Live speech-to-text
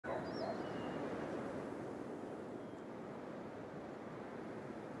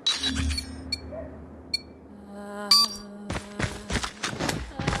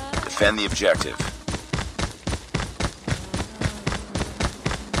Defend the objective.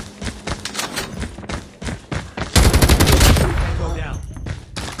 Go down.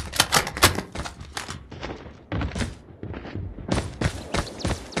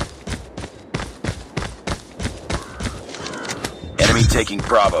 Enemy taking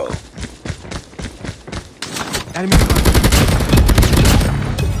Bravo. Enemy.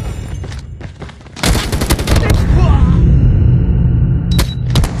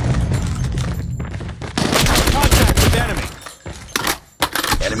 Contact with enemy.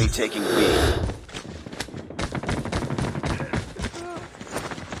 Enemy taking B.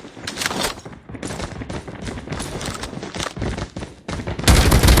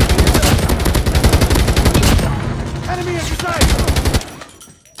 Enemy in sight.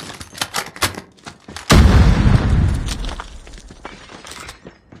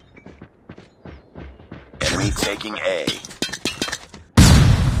 Enemy taking A.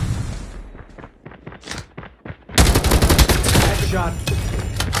 Headshot.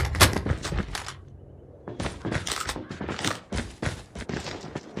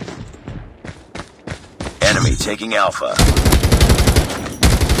 Enemy taking Alpha.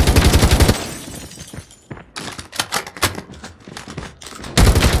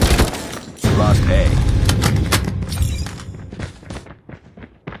 Lost A.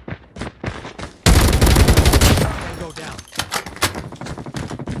 Go down.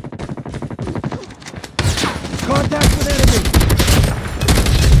 Contact with enemy.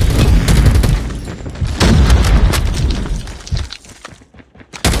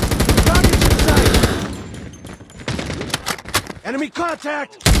 Target's in sight. Enemy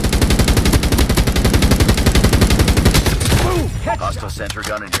contact. Boom. Hostile sentry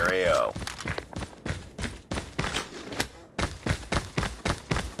gun in your AO.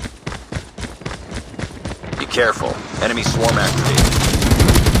 Be careful. Enemy swarm activated.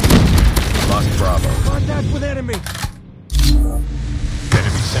 Lost Bravo. Contact with enemy.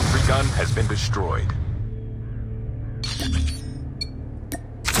 Enemy sentry gun has been destroyed.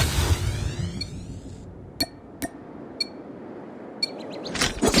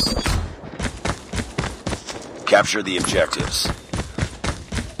 Capture the objectives.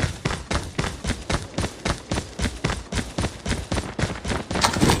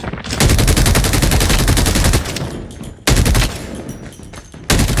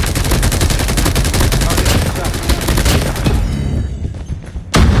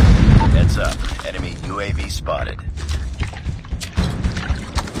 Heads up. Enemy UAV spotted.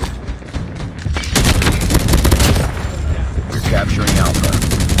 We're capturing Alpha.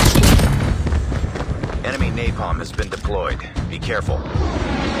 Enemy napalm has been deployed. Be careful.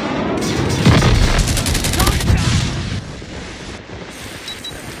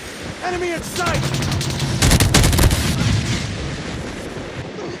 Enemy in sight.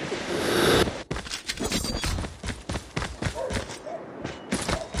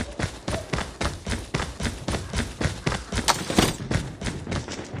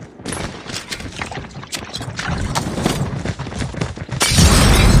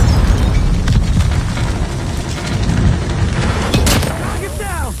 Target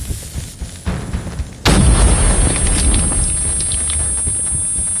down.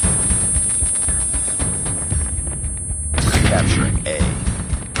 We're capturing A.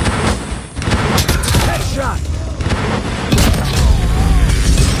 Headshot.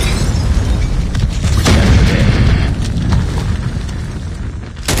 We captured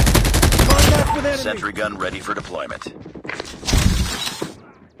Contact with A. enemy. Sentry gun ready for deployment.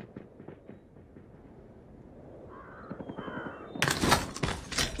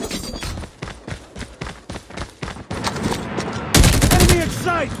 Enemy in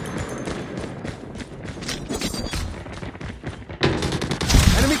sight.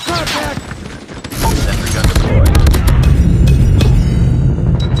 Enemy contact. Sentry gun deployed.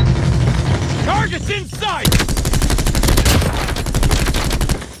 Target's in sight.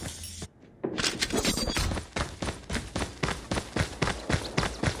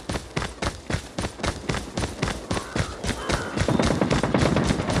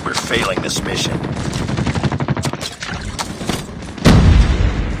 We're failing this mission.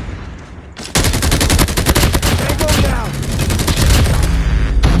 Tango down.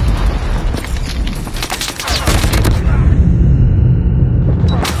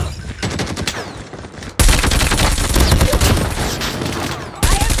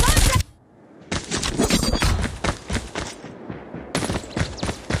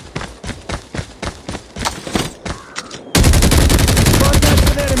 Contact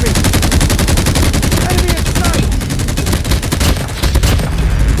with enemy.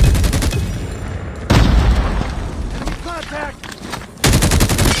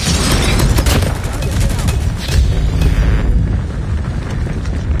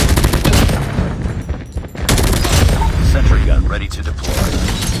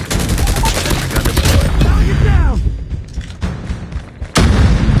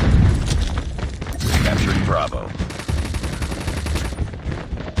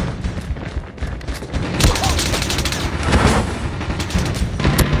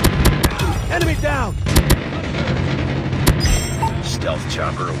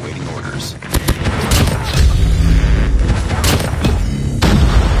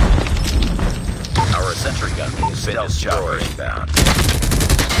 gun being stealth chopper inbound.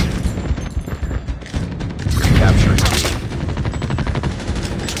 We're capturing B.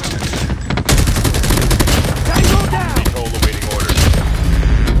 Tango down! Patrol awaiting orders.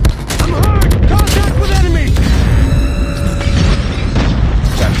 I'm hurt! Contact with enemy!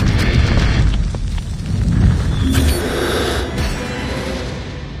 Capture B.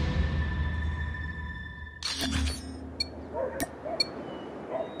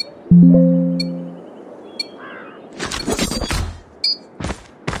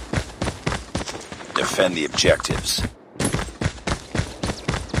 Defend the objectives.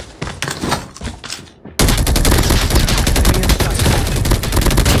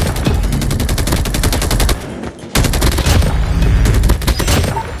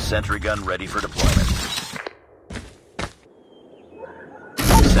 Sentry gun ready for deployment.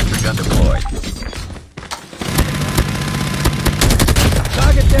 Sentry gun deployed.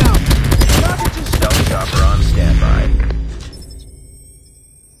 Target down! Target just... Stealth chopper on standby.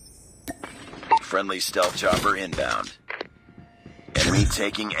 Friendly stealth chopper inbound. Enemy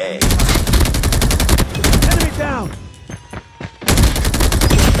taking A. Enemy down!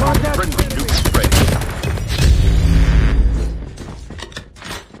 Contact Friendly with enemy! nukes ready.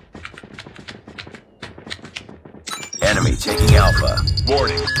 Enemy taking Alpha.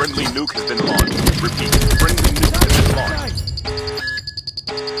 Warning, friendly nuke has been launched. Repeat, friendly nuke has been launched.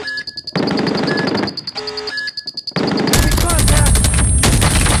 Enemy contact!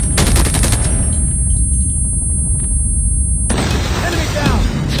 Enemy down!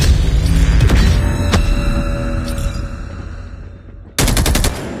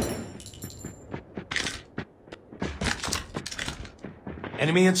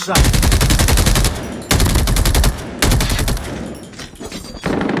 Enemy in sight.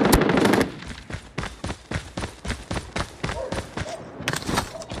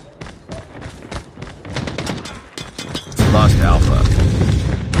 Lost Alpha.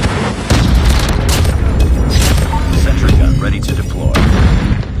 Sentry gun ready to deploy.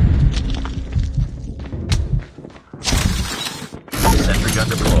 Sentry gun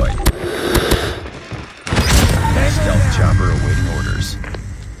deployed. Stealth chopper awaiting orders.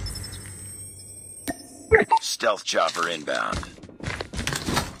 Stealth chopper inbound.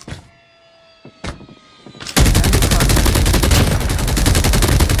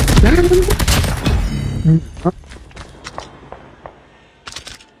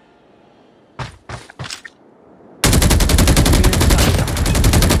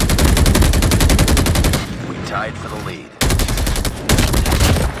 We tied for the lead.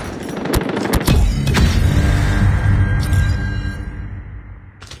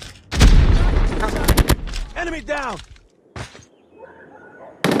 Enemy down!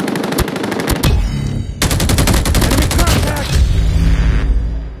 Enemy contact!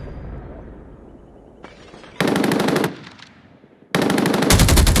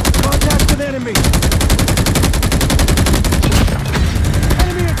 Contact with enemy!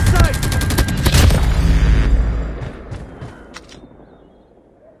 Enemy in sight!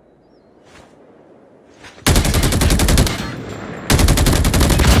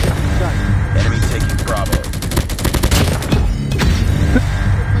 Enemy taking Bravo.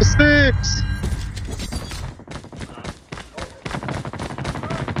 Six.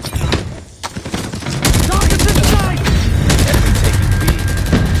 Target's in sight! Enemy taking B.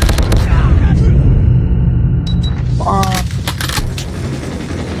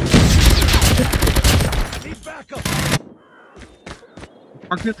 Need backup!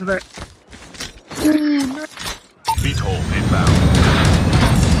 I'll get to that. Beat hole inbound.